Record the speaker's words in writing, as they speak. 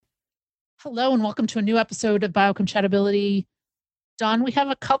Hello and welcome to a new episode of Biocompatibility. Don, we have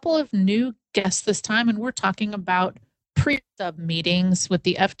a couple of new guests this time, and we're talking about pre-sub meetings with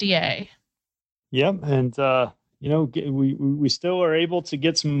the FDA. Yep, and we still are able to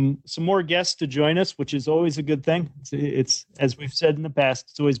get some more guests to join us, which is always a good thing. It's as we've said in the past,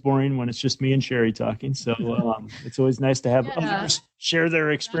 it's always boring when it's just me and Sherry talking. So it's always nice to have others share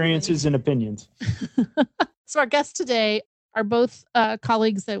their experiences and opinions. So our guests today are both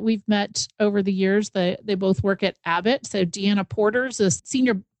colleagues that we've met over the years. They both work at Abbott. So Deanna Porter is a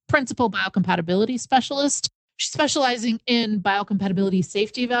senior principal biocompatibility specialist. She's specializing in biocompatibility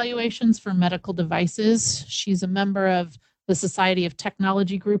safety evaluations for medical devices. She's a member of the Society of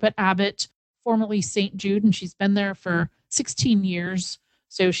Technology group at Abbott, formerly St. Jude, and she's been there for 16 years.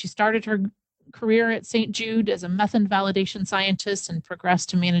 So she started her career at St. Jude as a method validation scientist and progressed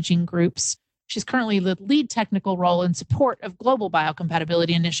to managing groups. She's currently the lead technical role in support of global biocompatibility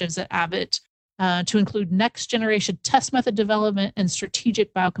initiatives at Abbott to include next generation test method development and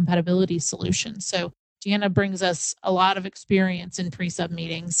strategic biocompatibility solutions. So Deanna brings us a lot of experience in pre-sub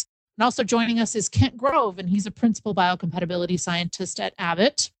meetings. And also joining us is Kent Grove, and he's a principal biocompatibility scientist at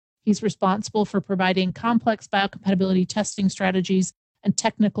Abbott. He's responsible for providing complex biocompatibility testing strategies and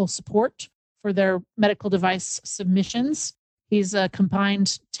technical support for their medical device submissions. He's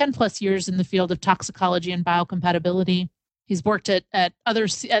combined 10 plus years in the field of toxicology and biocompatibility. He's worked at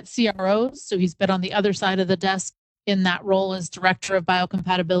CROs, so he's been on the other side of the desk in that role as director of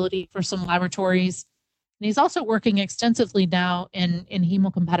biocompatibility for some laboratories. And he's also working extensively now in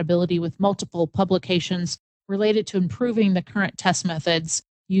hemocompatibility with multiple publications related to improving the current test methods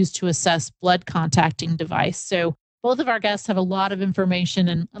used to assess blood contacting device. So both of our guests have a lot of information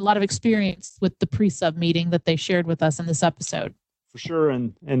and a lot of experience with the pre-sub meeting that they shared with us in this episode. For sure.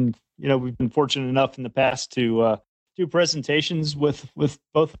 And we've been fortunate enough in the past to do presentations with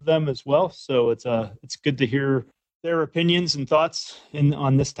both of them as well. So it's good to hear their opinions and thoughts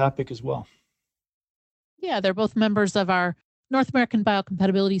on this topic as well. Yeah, they're both members of our North American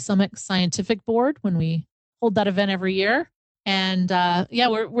Biocompatibility Summit Scientific Board when we hold that event every year. And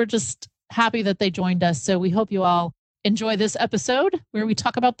we're just happy that they joined us. So we hope you all enjoy this episode where we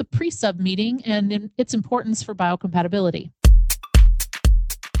talk about the pre-sub meeting and its importance for biocompatibility.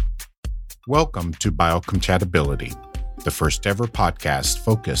 Welcome to Biocompatibility, the first ever podcast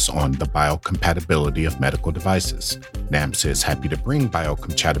focused on the biocompatibility of medical devices. NAMSA is happy to bring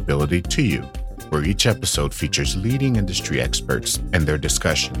biocompatibility to you, where each episode features leading industry experts and their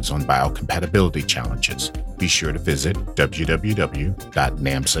discussions on biocompatibility challenges. Be sure to visit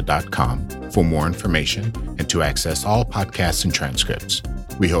www.namsa.com for more information and to access all podcasts and transcripts.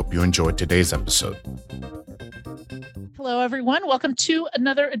 We hope you enjoyed today's episode. Hello, everyone. Welcome to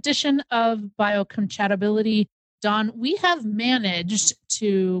another edition of Biocompatibility. Don, we have managed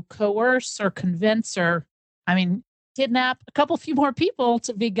to coerce or convince kidnap a few more people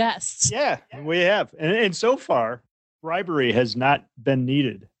to be guests. Yeah, we have. And so far, bribery has not been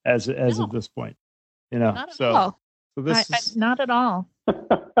needed as of this point. Not at all. So this is... Not at all.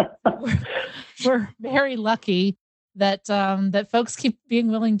 we're very lucky that folks keep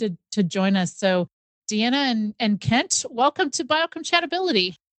being willing to join us. So Deanna and Kent, welcome to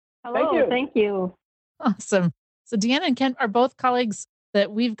Biocompatibility. Hello. Thank you. Awesome. So Deanna and Kent are both colleagues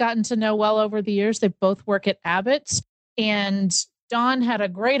that we've gotten to know well over the years. They both work at Abbott, and Don had a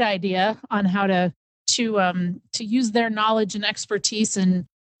great idea on how to use their knowledge and expertise. And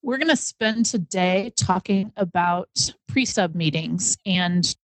we're going to spend today talking about pre-sub meetings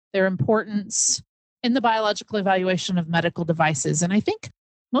and their importance in the biological evaluation of medical devices. And I think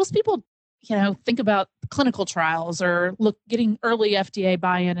most people, think about clinical trials or getting early FDA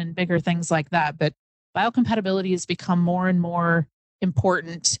buy-in and bigger things like that. But biocompatibility has become more and more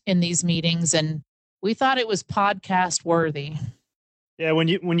important in these meetings, and we thought it was podcast worthy. Yeah, when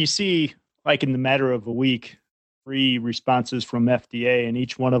you see, like, in the matter of a week, 3 responses from FDA, and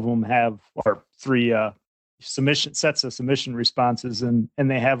each one of them or 3 sets of submission responses, and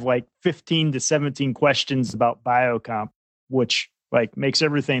they have like 15 to 17 questions about biocomp, which makes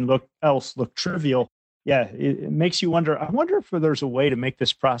everything look trivial. Yeah, it makes you wonder. I wonder if there's a way to make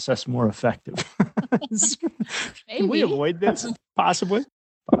this process more effective. Can we avoid this? Possibly.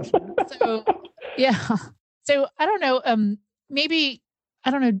 So, yeah. So I don't know. Maybe, I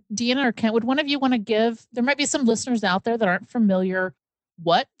don't know, Deanna or Kent, would one of you want to give? There might be some listeners out there that aren't familiar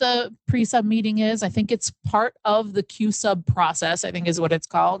what the pre-sub meeting is. I think it's part of the Q-sub process, I think is what it's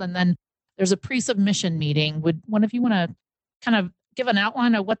called. And then there's a pre-submission meeting. Would one of you want to kind of give an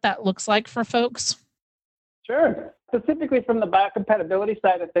outline of what that looks like for folks? Sure. Specifically from the biocompatibility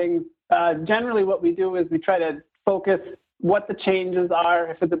side of things, generally what we do is we try to focus what the changes are.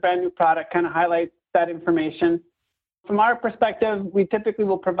 If it's a brand new product, kind of highlights that information. From our perspective, we typically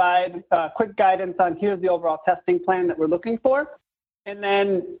will provide quick guidance on here's the overall testing plan that we're looking for. And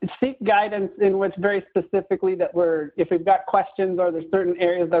then seek guidance in which very specifically that if we've got questions or there's certain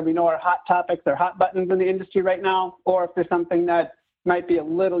areas that we know are hot topics or hot buttons in the industry right now, or if there's something that might be a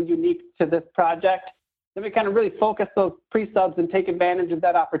little unique to this project, then we kind of really focus those pre-subs and take advantage of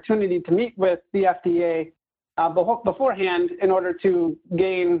that opportunity to meet with the FDA beforehand in order to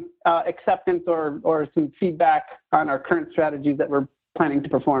gain acceptance or some feedback on our current strategies that we're planning to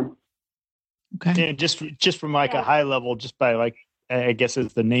perform. Okay. And just from like a high level, just by like, I guess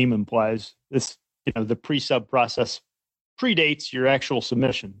as the name implies, this, the pre-sub process predates your actual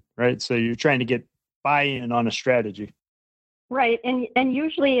submission, right? So you're trying to get buy-in on a strategy. Right. And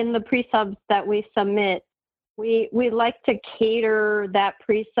usually in the pre-subs that we submit, we like to cater that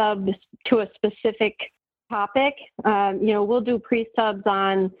pre-sub to a specific topic. We'll do pre-subs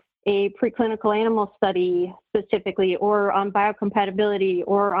on a preclinical animal study specifically, or on biocompatibility,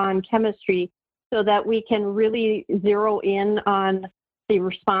 or on chemistry, so that we can really zero in on the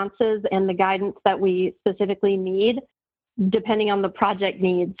responses and the guidance that we specifically need, depending on the project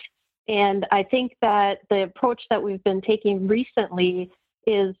needs. And I think that the approach that we've been taking recently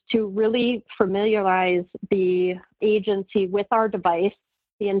is to really familiarize the agency with our device,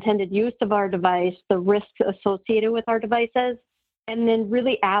 the intended use of our device, the risks associated with our devices, and then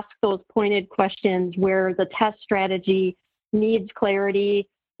really ask those pointed questions where the test strategy needs clarity,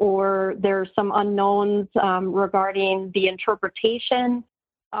 or there's some unknowns regarding the interpretation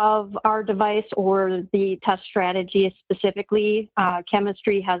of our device or the test strategy specifically.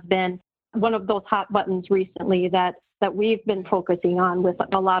 Chemistry has been one of those hot buttons recently that we've been focusing on with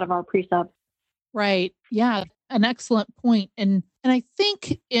a lot of our pre-subs. Right. Yeah, an excellent point. And I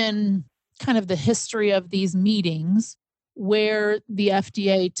think in kind of the history of these meetings, where the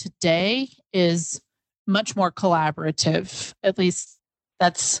FDA today is much more collaborative, at least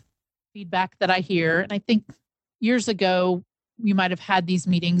that's feedback that I hear. And I think years ago, we might have had these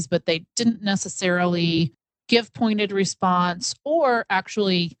meetings, but they didn't necessarily give pointed response or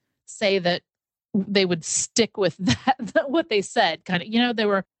actually say that they would stick with that, what they said. Kind of, they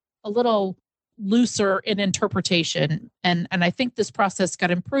were a little looser in interpretation. And I think this process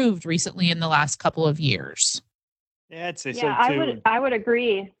got improved recently in the last couple of years. Yeah, I'd say so too. I would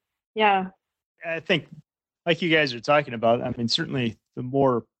agree. Yeah. I think, like you guys are talking about, I mean, certainly the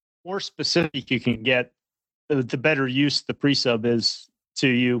more specific you can get, the better use the pre-sub is to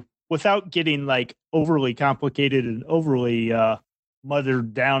you, without getting like overly complicated and overly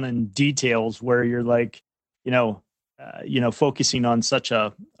mothered down in details where you're like, focusing on such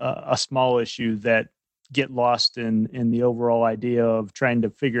a small issue that get lost in the overall idea of trying to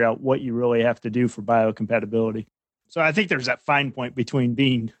figure out what you really have to do for biocompatibility. So I think there's that fine point between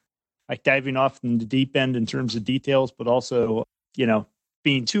being like diving off in the deep end in terms of details, but also,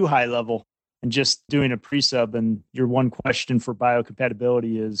 being too high level and just doing a pre-sub. And your one question for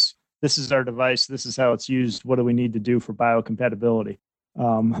biocompatibility is, this is our device, this is how it's used, what do we need to do for biocompatibility?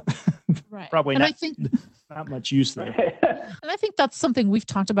 Right. Probably and not, I think, not much use there. And I think that's something we've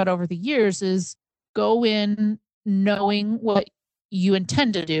talked about over the years is go in knowing what you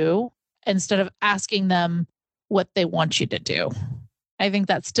intend to do instead of asking them what they want you to do. I think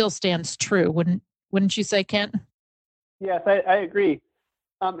that still stands true. Wouldn't you say, Kent? Yes, I agree.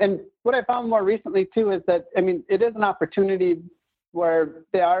 And what I found more recently too is that, it is an opportunity where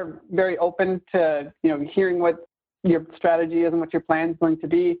they are very open to, hearing what your strategy is and what your plan is going to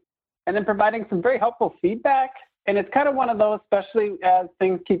be, and then providing some very helpful feedback. And it's kind of one of those, especially as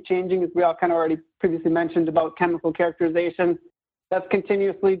things keep changing, as we all kind of already previously mentioned about chemical characterization, that's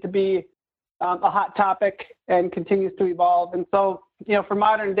continuously to be a hot topic and continues to evolve. And so, for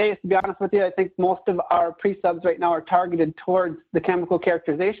modern days, to be honest with you, I think most of our pre-subs right now are targeted towards the chemical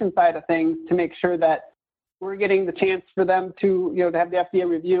characterization side of things to make sure that we're getting the chance for them to, to have the FDA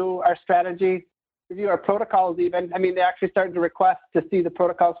review our strategy, review our protocols even. They actually started to request to see the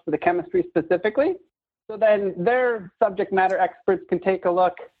protocols for the chemistry specifically. So then their subject matter experts can take a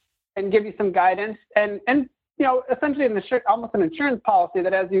look and give you some guidance and essentially almost an insurance policy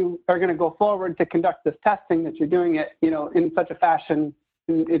that as you are going to go forward to conduct this testing, that you're doing it, in such a fashion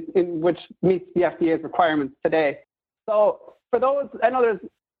in which meets the FDA's requirements today. So for those, I know there's,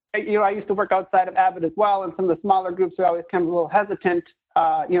 I used to work outside of Abbott as well, and some of the smaller groups are always kind of a little hesitant,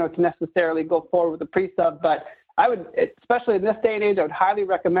 to necessarily go forward with a pre-sub, but I would, especially in this day and age, I would highly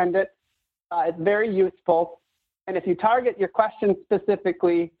recommend it. It's very useful. And if you target your questions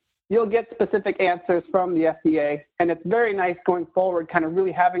specifically, you'll get specific answers from the FDA. And it's very nice going forward, kind of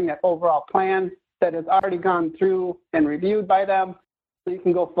really having that overall plan that has already gone through and reviewed by them, so you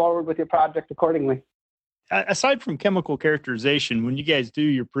can go forward with your project accordingly. Aside from chemical characterization, when you guys do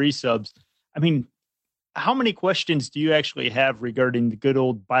your pre-subs, I mean, how many questions do you actually have regarding the good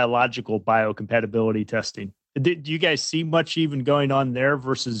old biological biocompatibility testing? Do you guys see much even going on there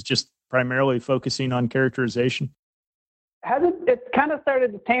versus just primarily focusing on characterization? It's kind of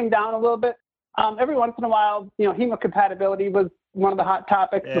started to tame down a little bit. Every once in a while, hemocompatibility was one of the hot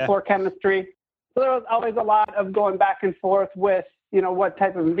topics before chemistry. So there was always a lot of going back and forth with, what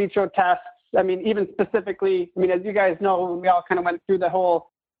type of in vitro tests. I mean, even specifically, as you guys know, we all kind of went through the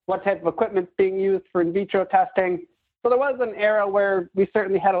whole what type of equipment's being used for in vitro testing. So there was an era where we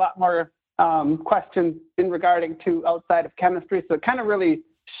certainly had a lot more questions in regarding to outside of chemistry. So it kind of really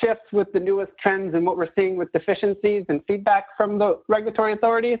shifts with the newest trends and what we're seeing with deficiencies and feedback from the regulatory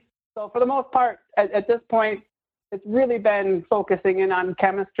authorities. So for the most part, at this point, it's really been focusing in on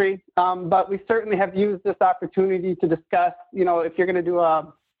chemistry, but we certainly have used this opportunity to discuss, if you're going to do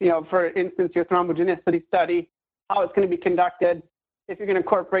for instance, your thrombogenicity study, how it's going to be conducted, if you're going to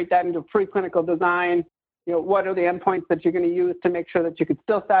incorporate that into preclinical design, what are the endpoints that you're going to use to make sure that you could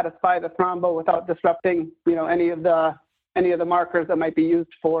still satisfy the thrombo without disrupting, any of the markers that might be used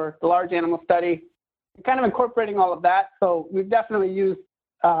for the large animal study. Kind of incorporating all of that. So we've definitely used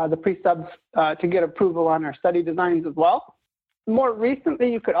the pre-subs to get approval on our study designs as well. More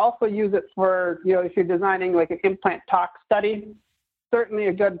recently, you could also use it for, if you're designing like an implant tox study, certainly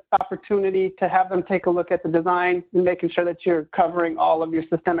a good opportunity to have them take a look at the design and making sure that you're covering all of your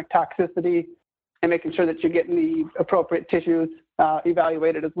systemic toxicity and making sure that you're getting the appropriate tissues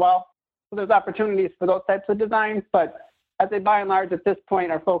evaluated as well. So there's opportunities for those types of designs, but I'd say by and large at this point,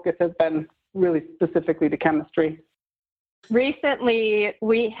 our focus has been really specifically to chemistry. Recently,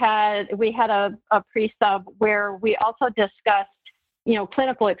 we had a pre-sub where we also discussed,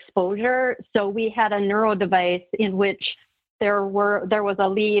 clinical exposure. So we had a neuro device in which there was a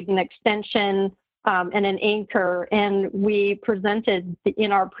lead, an extension, and an anchor, and we presented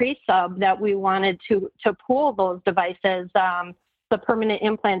in our pre-sub that we wanted to pool those devices, the permanent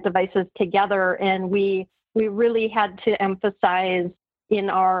implant devices together, and we really had to emphasize in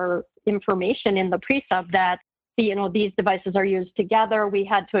our information in the pre-sub that these devices are used together. We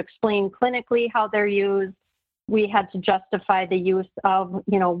had to explain clinically how they're used. We had to justify the use of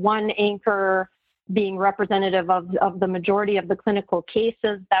one anchor being representative of the majority of the clinical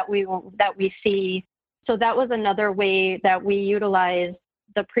cases that we see. So that was another way that we utilized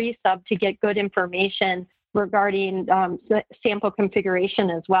the pre-sub to get good information regarding sample configuration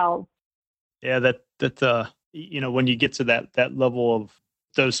as well. Yeah, that when you get to that level of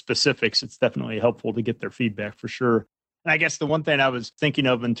those specifics, it's definitely helpful to get their feedback for sure. And I guess the one thing I was thinking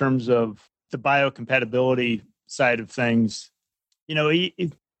of in terms of the biocompatibility side of things,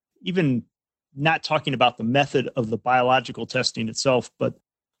 even not talking about the method of the biological testing itself, but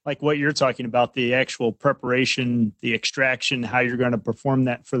like what you're talking about, the actual preparation, the extraction, how you're going to perform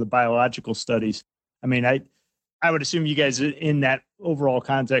that for the biological studies. I mean, I would assume you guys in that overall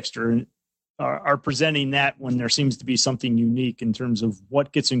context are presenting that when there seems to be something unique in terms of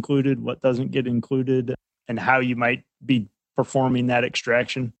what gets included, what doesn't get included, and how you might be performing that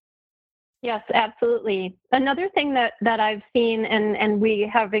extraction. Yes, absolutely. Another thing that I've seen and we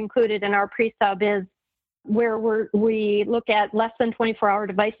have included in our pre-sub is where we look at less than 24-hour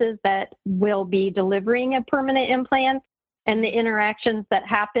devices that will be delivering a permanent implant and the interactions that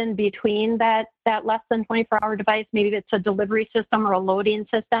happen between that less than 24-hour device, maybe it's a delivery system or a loading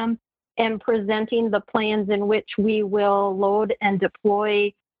system, and presenting the plans in which we will load and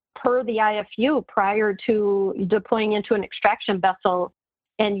deploy per the IFU prior to deploying into an extraction vessel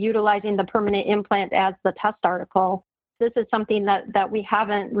and utilizing the permanent implant as the test article. This is something that we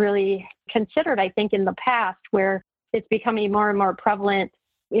haven't really considered, I think, in the past, where it's becoming more and more prevalent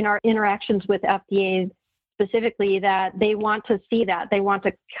in our interactions with FDA, specifically that they want to see that. They want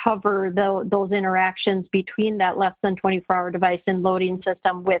to cover those interactions between that less than 24-hour device and loading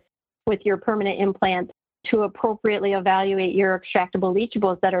system with your permanent implant to appropriately evaluate your extractable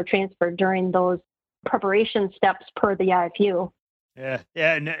leachables that are transferred during those preparation steps per the IFU. Yeah.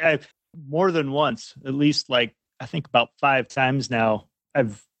 And I've more than once, at least I think about 5 times now,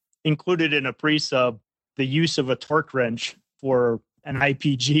 I've included in a pre-sub the use of a torque wrench for an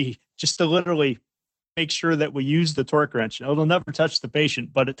IPG, just to literally make sure that we use the torque wrench. It'll never touch the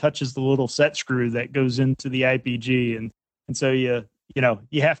patient, but it touches the little set screw that goes into the IPG. And so you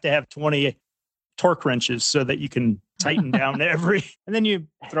have to have 20 torque wrenches so that you can tighten down and then you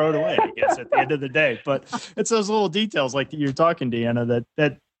throw it away, I guess, at the end of the day. But it's those little details like you're talking, Deanna,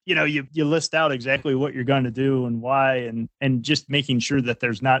 that you list out exactly what you're going to do and why, and just making sure that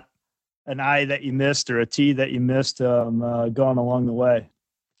there's not an I that you missed or a T that you missed going along the way.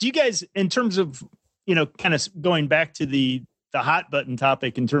 Do you guys, in terms of, kind of going back to the hot button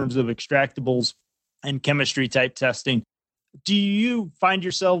topic in terms of extractables and chemistry type testing, do you find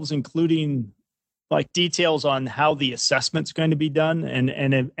yourselves including like details on how the assessment's going to be done?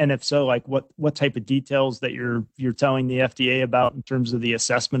 And if so, like what type of details that you're telling the FDA about in terms of the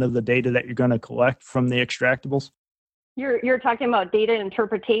assessment of the data that you're going to collect from the extractables? You're talking about data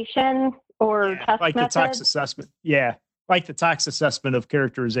interpretation or test like methods? The tox assessment. Yeah, like the tox assessment of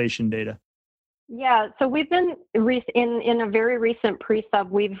characterization data. Yeah, so we've been in a very recent pre-sub,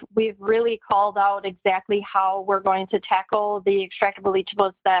 we've really called out exactly how we're going to tackle the extractable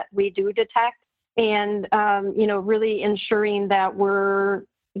leachables that we do detect, and really ensuring that we're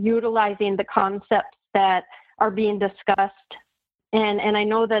utilizing the concepts that are being discussed. And I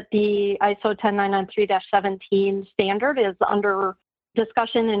know that the ISO 10993-17 standard is under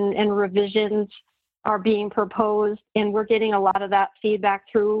discussion and revisions are being proposed, and we're getting a lot of that feedback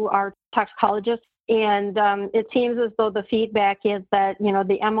through our toxicologists. And it seems as though the feedback is that,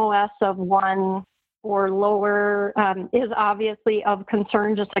 the MOS of 1 or lower is obviously of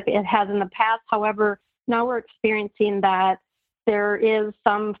concern, just like it has in the past. However, now we're experiencing that there is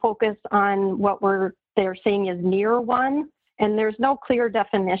some focus on what they're saying is near 1, and there's no clear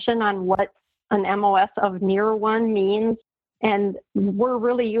definition on what an MOS of near 1 means. And we're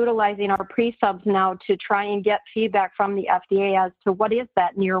really utilizing our pre-subs now to try and get feedback from the FDA as to what is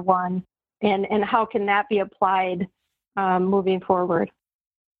that near 1 and how can that be applied moving forward.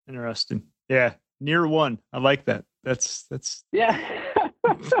 Interesting. Yeah. Near 1. I like that. That's yeah.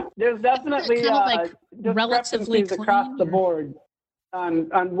 There's definitely kind of like relatively discrepancies across the board on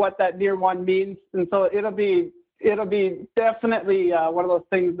what that near 1 means. And so it'll be definitely one of those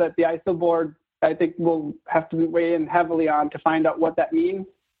things that the ISO board, I think, will have to weigh in heavily on to find out what that means.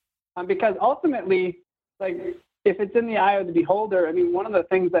 Because ultimately, like, if it's in the eye of the beholder, I mean, one of the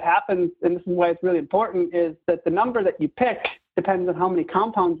things that happens, and this is why it's really important, is that the number that you pick depends on how many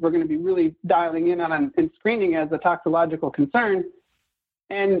compounds we're going to be really dialing in on and screening as a toxicological concern.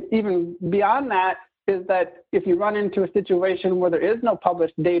 And even beyond that is that if you run into a situation where there is no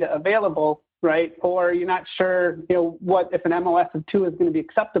published data available, right, or you're not sure, what if an MOS of 2 is going to be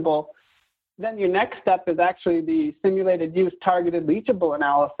acceptable, then your next step is actually the simulated use targeted leachable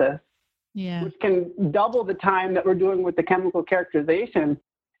analysis, which can double the time that we're doing with the chemical characterization.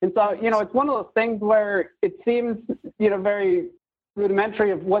 And so, it's one of those things where it seems, very rudimentary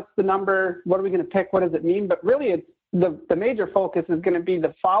of what's the number, what are we going to pick, what does it mean? But really, it's the major focus is going to be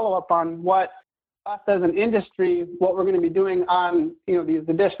the follow-up on what us as an industry, what we're going to be doing on, these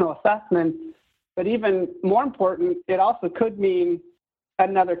additional assessments. But even more important, it also could mean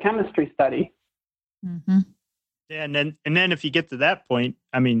another chemistry study. Mm-hmm. Yeah, and then if you get to that point,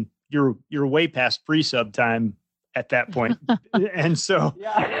 I mean, you're way past pre-sub time at that point. And so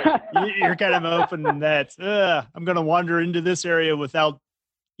you're kind of open that I'm going to wander into this area without,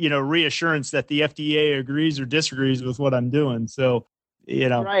 reassurance that the FDA agrees or disagrees with what I'm doing. So,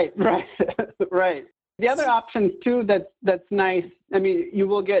 Right. Right. The other options too, that's nice. I mean, you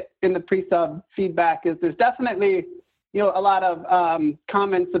will get in the pre-sub feedback is there's definitely, a lot of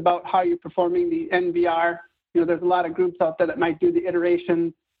comments about how you're performing the NVR. There's a lot of groups out there that might do the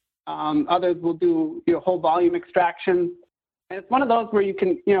iterations. Others will do whole volume extraction. And it's one of those where you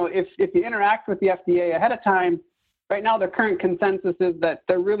can, if you interact with the FDA ahead of time, right now their current consensus is that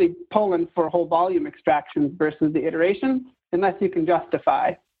they're really pulling for whole volume extractions versus the iterations, unless you can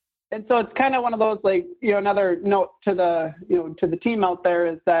justify. And so it's kind of one of those, like, another note to the team out there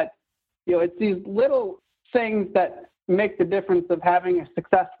is that, it's these little things that make the difference of having a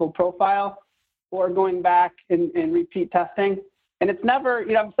successful profile or going back and repeat testing. And it's never,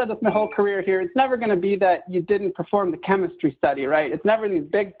 I've said this my whole career here, it's never going to be that you didn't perform the chemistry study, right? It's never these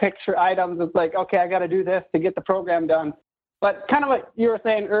big picture items. It's like, okay, I got to do this to get the program done. But kind of what you were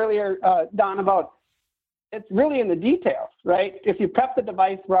saying earlier, Don, about it's really in the details, right? If you prep the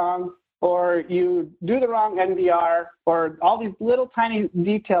device wrong or you do the wrong NVR or all these little tiny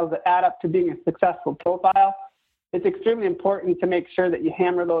details that add up to being a successful profile, it's extremely important to make sure that you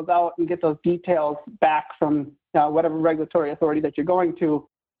hammer those out and get those details back from whatever regulatory authority that you're going to,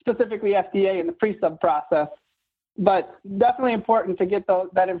 specifically FDA in the pre-sub process. But definitely important to get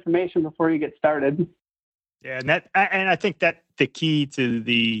that information before you get started. Yeah, and I think that the key to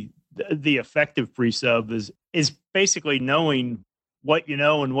the effective pre-sub is basically knowing what you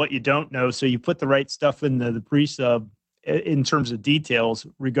know and what you don't know. So you put the right stuff in the pre-sub in terms of details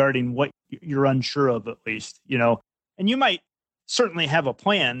regarding what you're unsure of, at least, and you might certainly have a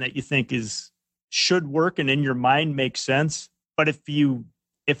plan that you think should work and in your mind makes sense. But if you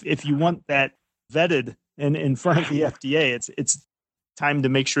if you want that vetted in front of the FDA, it's time to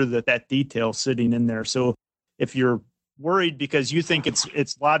make sure that detail's sitting in there. So if you're worried because you think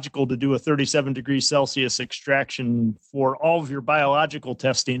it's logical to do a 37 degrees Celsius extraction for all of your biological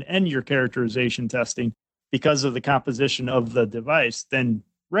testing and your characterization testing because of the composition of the device, then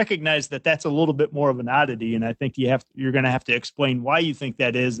recognize that that's a little bit more of an oddity. And I think you're going to have to explain why you think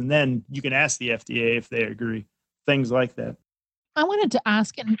that is. And then you can ask the FDA if they agree, things like that. I wanted to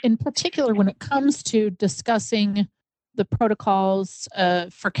ask in particular, when it comes to discussing the protocols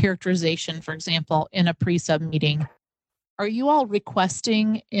for characterization, for example, in a pre-sub meeting, are you all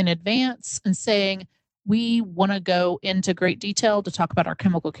requesting in advance and saying, we want to go into great detail to talk about our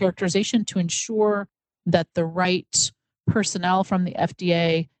chemical characterization to ensure that the right personnel from the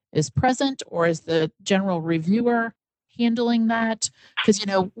FDA is present, or is the general reviewer handling that? Because,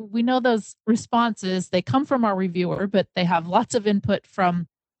 we know those responses, they come from our reviewer, but they have lots of input from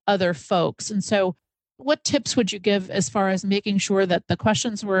other folks. And so what tips would you give as far as making sure that the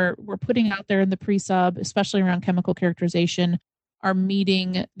questions we're putting out there in the pre-sub, especially around chemical characterization, are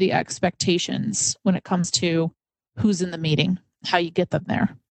meeting the expectations when it comes to who's in the meeting, how you get them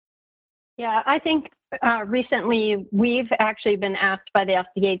there? Yeah, I think recently we've actually been asked by the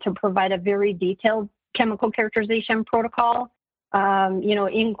FDA to provide a very detailed chemical characterization protocol,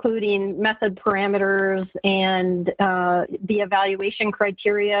 including method parameters and the evaluation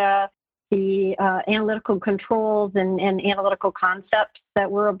criteria, the analytical controls and analytical concepts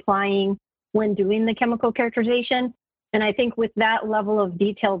that we're applying when doing the chemical characterization. And I think with that level of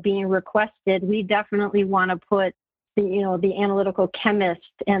detail being requested, we definitely want to put the analytical chemist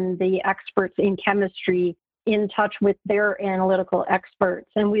and the experts in chemistry in touch with their analytical experts.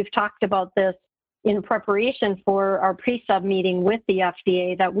 And we've talked about this in preparation for our pre-sub meeting with the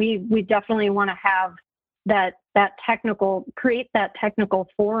FDA, that we definitely want to have create that technical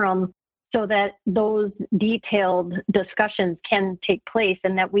forum so that those detailed discussions can take place,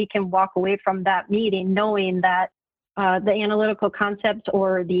 and that we can walk away from that meeting knowing that the analytical concepts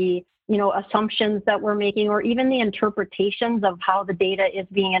or the assumptions that we're making, or even the interpretations of how the data is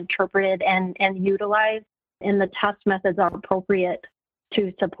being interpreted and utilized, and the test methods are appropriate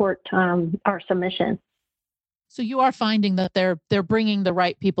to support our submission. So you are finding that they're bringing the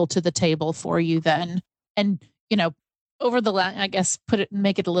right people to the table for you then, and over the last, I guess,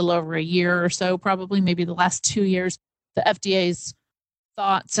 make it a little over a year or so, probably maybe the last 2 years, the FDA's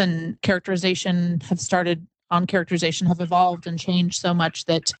thoughts and characterization have evolved and changed so much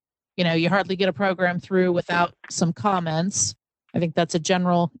that you hardly get a program through without some comments. I think that's a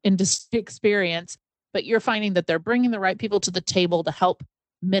general industry experience, but you're finding that they're bringing the right people to the table to help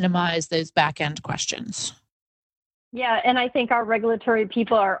minimize those back-end questions. Yeah, and I think our regulatory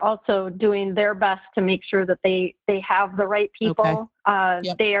people are also doing their best to make sure that they have the right people. Okay.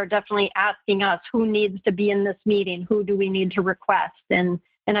 Yep. They are definitely asking us who needs to be in this meeting, who do we need to request, and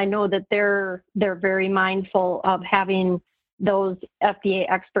I know that they're very mindful of having those FDA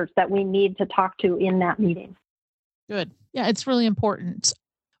experts that we need to talk to in that meeting. Good. Yeah, it's really important.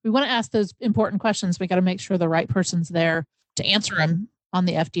 We want to ask those important questions. We got to make sure the right person's there to answer them on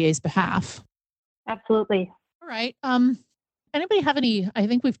the FDA's behalf. Absolutely. All right. Anybody have I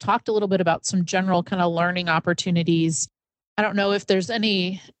think we've talked a little bit about some general kind of learning opportunities. I don't know if there's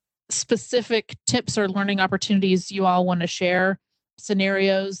any specific tips or learning opportunities you all want to share,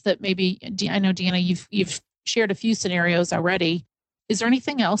 scenarios that maybe, I know, Deanna, you've shared a few scenarios already. Is there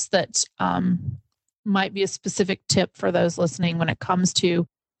anything else that might be a specific tip for those listening when it comes to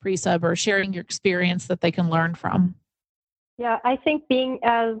pre-sub or sharing your experience that they can learn from? Yeah, I think being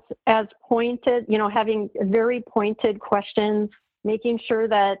as pointed, having very pointed questions, making sure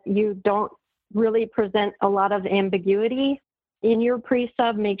that you don't really present a lot of ambiguity in your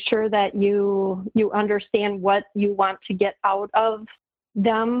pre-sub. Make sure that you understand what you want to get out of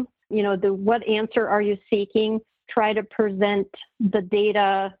them. What answer are you seeking? Try to present the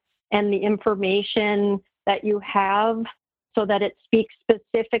data and the information that you have so that it speaks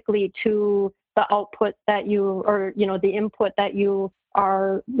specifically to the output that the input that you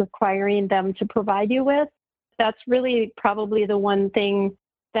are requiring them to provide you with. That's really probably the one thing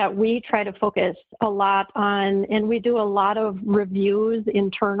that we try to focus a lot on, and we do a lot of reviews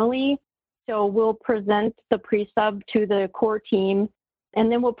internally. So we'll present the pre-sub to the core team, and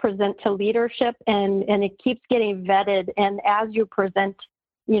then we'll present to leadership, and it keeps getting vetted. And as you present,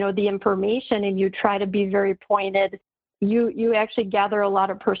 the information and you try to be very pointed, you actually gather a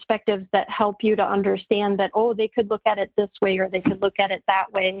lot of perspectives that help you to understand that, they could look at it this way, or they could look at it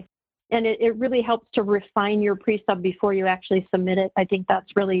that way. And it really helps to refine your pre-sub before you actually submit it. I think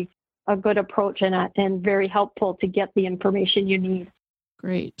that's really a good approach and very helpful to get the information you need.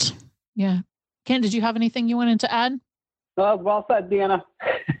 Great. Yeah. Ken, did you have anything you wanted to add? Well said, Deanna.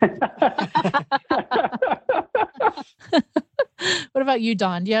 What about you,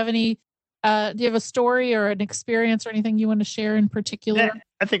 Don? Do you have any? Do you have a story or an experience or anything you want to share in particular? Yeah,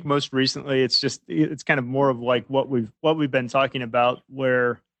 I think most recently it's kind of more of like what we've been talking about.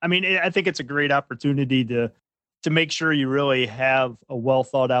 Where I mean, I think it's a great opportunity to make sure you really have a well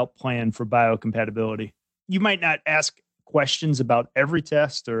thought out plan for biocompatibility. You might not ask questions about every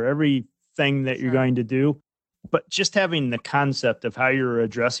test or everything that you're going to do, but just having the concept of how you're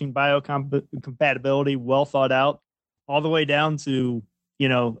addressing biocompatibility well thought out, all the way down to,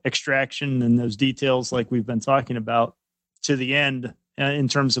 extraction and those details like we've been talking about to the end in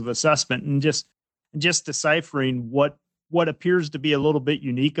terms of assessment, and just deciphering what appears to be a little bit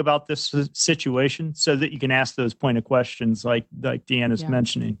unique about this situation, so that you can ask those pointed questions like Deanna's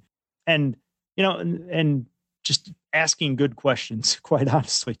mentioning, and just asking good questions. Quite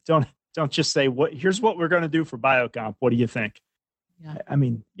honestly, don't just say here's what we're going to do for biocomp. What do you think? Yeah. I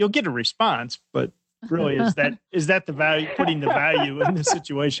mean, you'll get a response, but really, is that the value, putting the value in the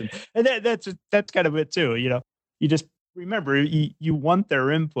situation? And that's kind of it too. You just remember you want their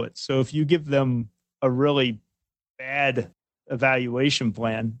input. So if you give them a really bad evaluation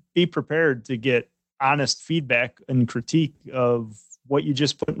plan, be prepared to get honest feedback and critique of what you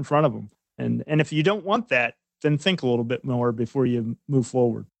just put in front of them. And if you don't want that, then think a little bit more before you move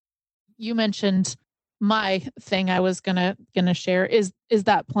forward. You mentioned my thing I was gonna share is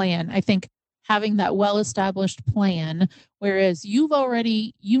that plan. I think having that well-established plan, whereas you've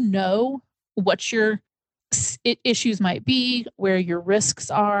already, what your issues might be, where your risks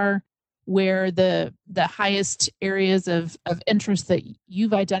are, where the highest areas of interest that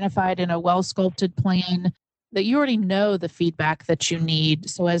you've identified in a well-sculpted plan, that you already know the feedback that you need,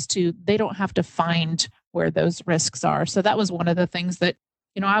 so as to they don't have to find where those risks are. So that was one of the things that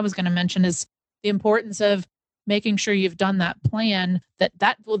I was going to mention, is the importance of making sure you've done that plan,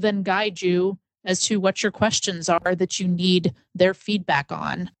 that will then guide you as to what your questions are that you need their feedback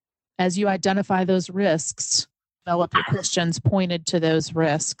on. As you identify those risks, develop your questions pointed to those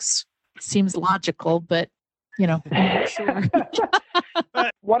risks. Seems logical, but I'm not sure.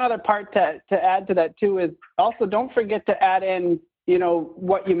 One other part to add to that too is also don't forget to add in,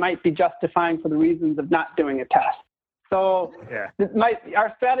 what you might be justifying for the reasons of not doing a test. So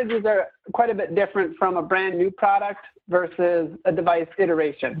our strategies are quite a bit different from a brand new product versus a device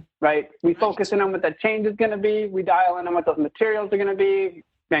iteration, right? We focus in on what that change is going to be. We dial in on what those materials are going to be,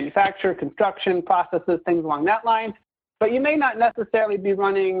 manufacture, construction, processes, things along that line. But you may not necessarily be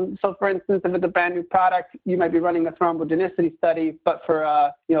running, so for instance, if it's a brand new product, you might be running a thrombogenicity study, but for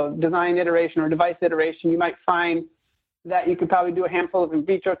a design iteration or device iteration, you might find that you could probably do a handful of in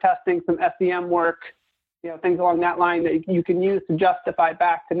vitro testing, some SEM work, things along that line that you can use to justify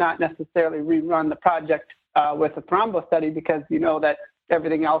back to not necessarily rerun the project with a thrombo study, because that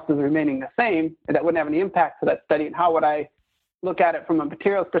everything else is remaining the same, and that wouldn't have any impact to that study. And how would I look at it from a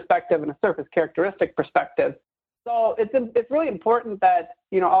materials perspective and a surface characteristic perspective? So it's really important that,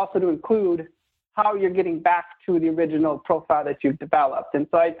 also to include how you're getting back to the original profile that you've developed. And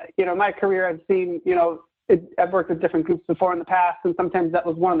so my career, I've seen, I've worked with different groups before in the past, and sometimes that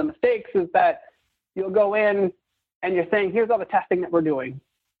was one of the mistakes, is that you'll go in and you're saying, here's all the testing that we're doing.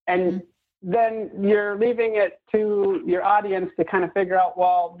 And then you're leaving it to your audience to kind of figure out,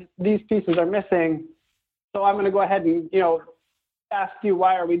 well, these pieces are missing, so I'm going to go ahead and, ask you,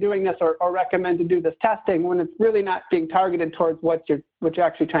 why are we doing this, or recommend to do this testing, when it's really not being targeted towards what you're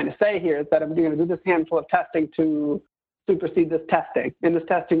actually trying to say here, is that I'm going to do this handful of testing to supersede this testing. And this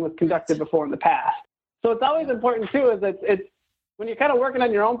testing was conducted before in the past. So it's always important too, is it's when you're kind of working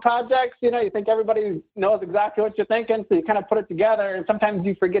on your own projects, you think everybody knows exactly what you're thinking, so you kind of put it together, and sometimes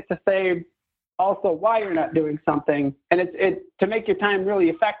you forget to say also why you're not doing something. And it's to make your time really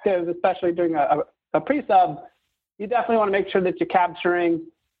effective, especially during a pre-sub, you definitely want to make sure that you're capturing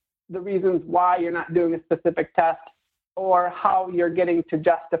the reasons why you're not doing a specific test, or how you're getting to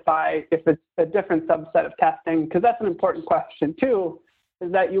justify if it's a different subset of testing, because that's an important question too,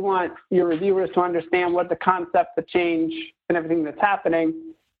 is that you want your reviewers to understand what the concept, the change, and everything that's happening,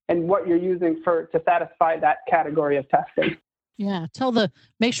 and what you're using to satisfy that category of testing. Yeah,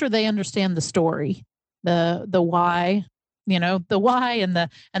 make sure they understand the story, the why, the why and the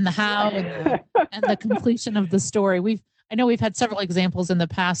how and the completion of the story. I know we've had several examples in the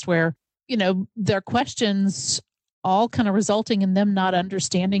past where, their questions all kind of resulting in them not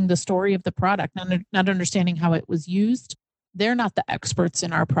understanding the story of the product, not understanding how it was used. They're not the experts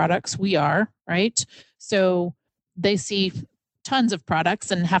in our products. We are, right? So they see tons of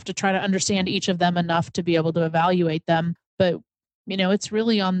products and have to try to understand each of them enough to be able to evaluate them. But It's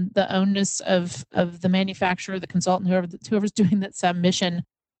really on the onus of the manufacturer, the consultant, whoever's doing that submission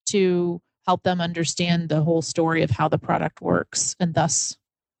to help them understand the whole story of how the product works and thus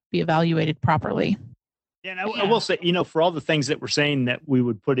be evaluated properly. Yeah, and I will say, for all the things that we're saying that we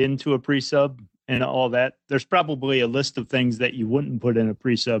would put into a pre-sub and all that, there's probably a list of things that you wouldn't put in a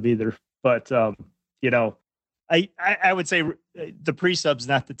pre-sub either. But, I would say the pre-sub's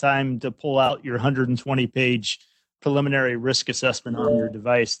not the time to pull out your 120-page preliminary risk assessment on your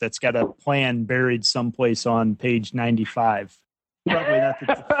device that's got a plan buried someplace on page 95. Probably not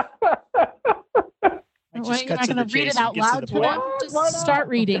the Well, you're not going to read it out loud to them. Just start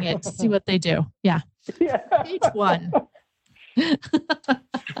reading it to see what they do. Yeah. Page 1.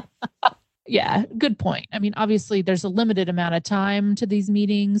 Yeah, good point. I mean, obviously, there's a limited amount of time to these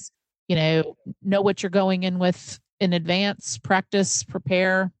meetings. Know what you're going in with in advance, practice,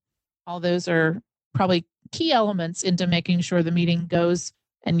 prepare. All those are probably key elements into making sure the meeting goes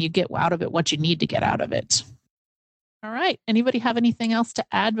and you get out of it what you need to get out of it. All right. Anybody have anything else to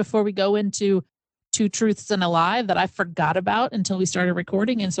add before we go into Two Truths and a Lie that I forgot about until we started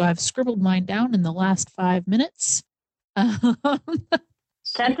recording? And so I've scribbled mine down in the last 5 minutes.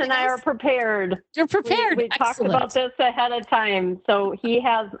 Kent and I are prepared. You're prepared. We talked about this ahead of time. So he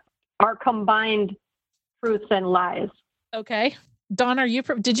has our combined truths and lies. Okay. Dawn,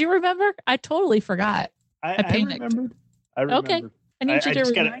 did you remember? I totally forgot. I remembered. I remembered. Okay. I need you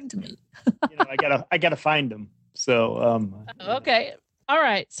to remind me. I gotta find them. So okay. All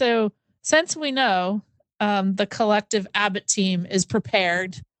right. So since we know the collective Abbott team is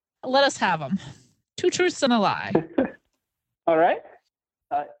prepared, let us have them. Two truths and a lie. All right.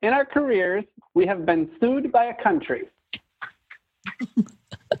 In our careers, we have been sued by a country.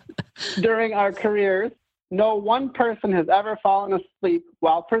 During our careers, no one person has ever fallen asleep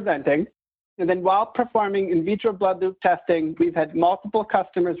while presenting. And then while performing in vitro blood loop testing, we've had multiple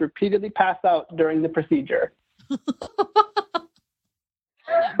customers repeatedly pass out during the procedure.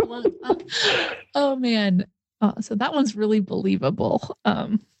 Oh, man. So that one's really believable.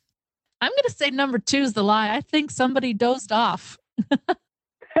 I'm going to say number 2 is the lie. I think somebody dozed off.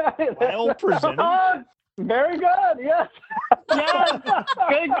 Well presented. Very good. Yes. Yes.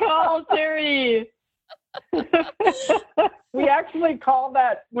 Good call, Terry. We actually call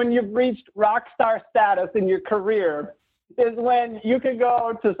that when you've reached rock star status in your career, is when you can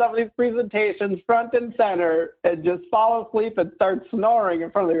go to some of these presentations front and center and just fall asleep and start snoring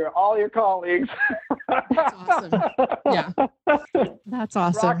in front of all your colleagues. That's awesome. Yeah. That's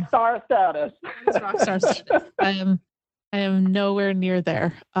awesome. Rock star status. It's rock star status. I am nowhere near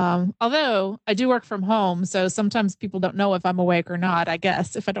there. Although I do work from home, so sometimes people don't know if I'm awake or not, I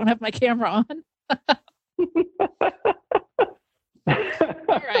guess, if I don't have my camera on.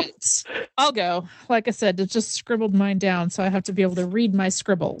 All right. I'll go. Like I said, I just scribbled mine down, so I have to be able to read my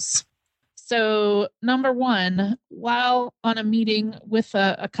scribbles. So number 1, while on a meeting with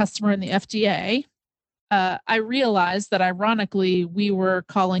a customer in the FDA, I realized that ironically, we were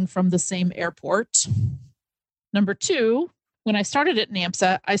calling from the same airport. Number 2, when I started at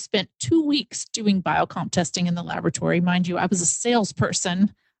NAMSA, I spent 2 weeks doing biocomp testing in the laboratory. Mind you, I was a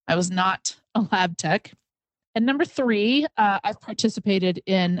salesperson. I was not a lab tech. And number 3, I've participated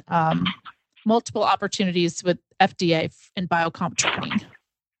in multiple opportunities with FDA in biocomp training.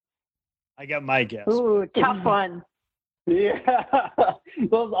 I got my guess. Ooh, tough one. Yeah,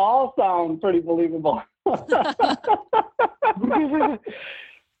 those all sound pretty believable.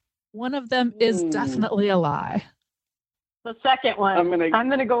 One of them is definitely a lie. The second one. I'm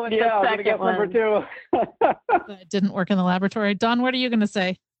gonna go with the second one. Number 2. It didn't work in the laboratory. Don, what are you going to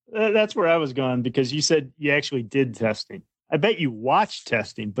say? That's where I was going, because you said you actually did testing. I bet you watched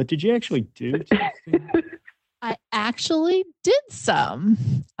testing, but did you actually do testing? I actually did some.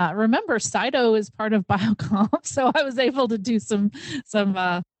 Remember, Cyto is part of biocomp, so I was able to do some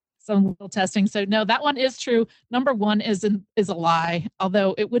little testing. So no, that one is true. Number 1 is a lie.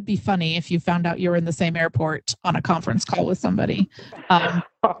 Although it would be funny if you found out you were in the same airport on a conference call with somebody. To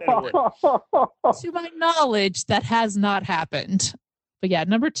my knowledge, that has not happened. But yeah,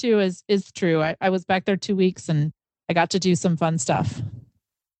 number 2 is true. I was back there 2 weeks and I got to do some fun stuff.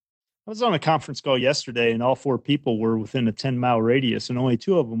 I was on a conference call yesterday, and all 4 people were within a 10-mile radius, and only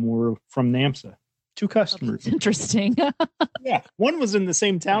 2 of them were from NAMSA. 2 customers. Oh, interesting. Yeah, one was in the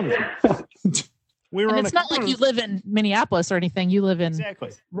same town as me. We were. And it's not like you live in Minneapolis or anything. You live in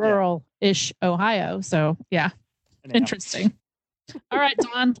rural-ish Ohio. So yeah, interesting. All right,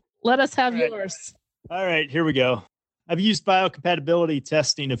 Don, let us have yours. All right, here we go. I've used biocompatibility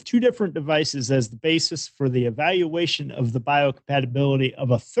testing of 2 different devices as the basis for the evaluation of the biocompatibility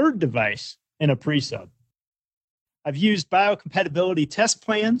of a third device in a pre-sub. I've used biocompatibility test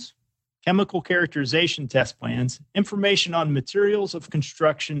plans, chemical characterization test plans, information on materials of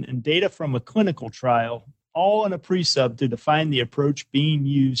construction, and data from a clinical trial, all in a pre-sub to define the approach being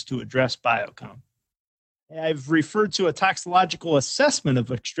used to address biocom. I've referred to a toxicological assessment of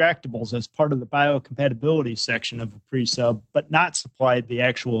extractables as part of the biocompatibility section of a pre-sub, but not supplied the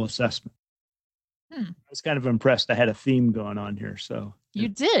actual assessment. I was kind of impressed. I had a theme going on here. So you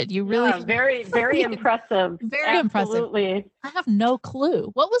did. You really very, very impressive. Very Absolutely. impressive. I have no clue.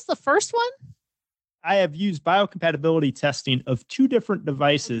 What was the first one? I have used biocompatibility testing of 2 different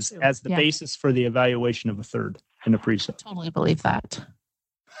devices as the basis for the evaluation of a third in a pre-sub. Totally believe that.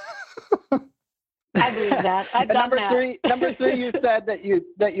 I believe that. I've done number that. Number three, you said that you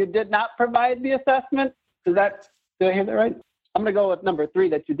did not provide the assessment. Did I hear that right? I'm going to go with number 3,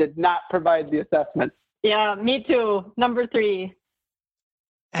 that you did not provide the assessment. Yeah, me too. Number 3.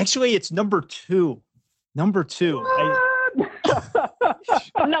 Actually, it's number 2. Number 2.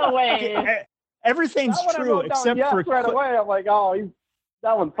 No way. Everything's true except for right away. I'm like, oh,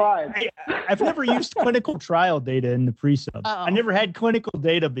 that one's fine. I've never used clinical trial data in the pre-sub. I never had clinical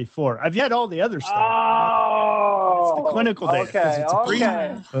data before. I've had all the other stuff. Oh, it's the clinical data. Okay,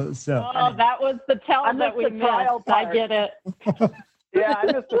 it's a That was the tell that we missed. I get it. Yeah, I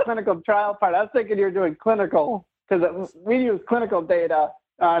missed the clinical trial part. I was thinking you were doing clinical, because we use clinical data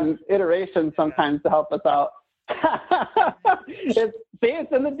on iteration sometimes to help us out.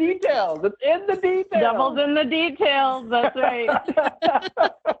 It's in the details. It's in the details. Devil's in the details. That's right.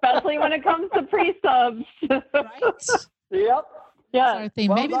 Especially when it comes to pre-subs. Right? Yep. Yeah. Sorry,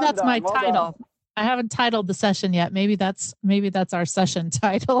 maybe that's my title. I haven't titled the session yet. Maybe that's our session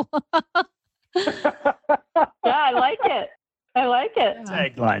title. Yeah, I like it.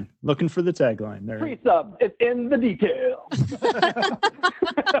 Tagline. Looking for the tagline there. Pre-sub. It's in the details.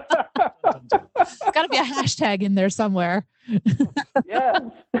 Got to be a hashtag in there somewhere. Yes.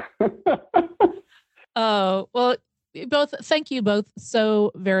 Oh, well, thank you both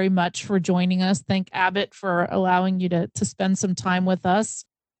so very much for joining us. Thank Abbott for allowing you to spend some time with us.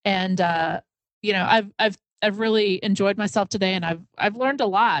 And I've really enjoyed myself today, and I've learned a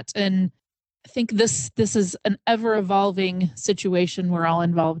lot. And I think this is an ever evolving situation we're all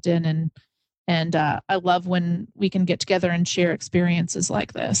involved in, and I love when we can get together and share experiences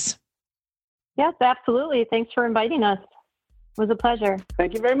like this. Yes, absolutely. Thanks for inviting us. It was a pleasure.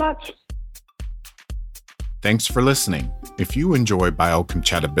 Thank you very much. Thanks for listening. If you enjoy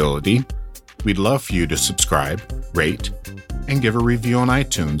Biocompatibility, we'd love for you to subscribe, rate, and give a review on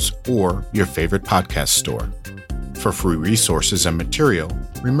iTunes or your favorite podcast store. For free resources and material,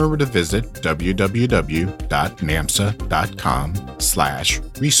 remember to visit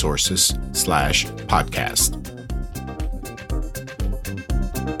www.namsa.com/resources/podcast.